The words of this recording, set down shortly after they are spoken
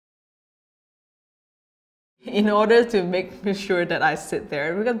In order to make sure that I sit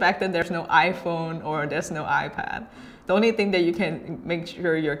there, because back then there's no iPhone or there's no iPad. The only thing that you can make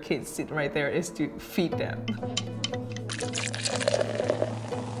sure your kids sit right there is to feed them.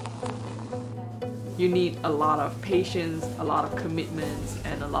 You need a lot of patience, a lot of commitments,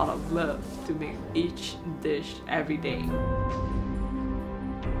 and a lot of love to make each dish every day.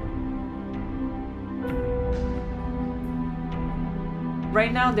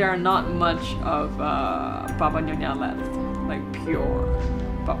 Right now, there are not much of Papa Nyonya left, like pure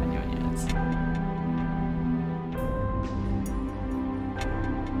Papa Nyonyas.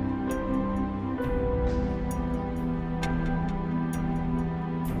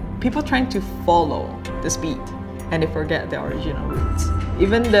 People trying to follow the speed and they forget the original roots.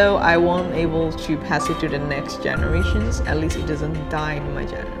 Even though I won't able to pass it to the next generations, at least it doesn't die in my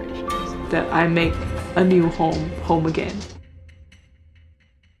generations. That I make a new home again.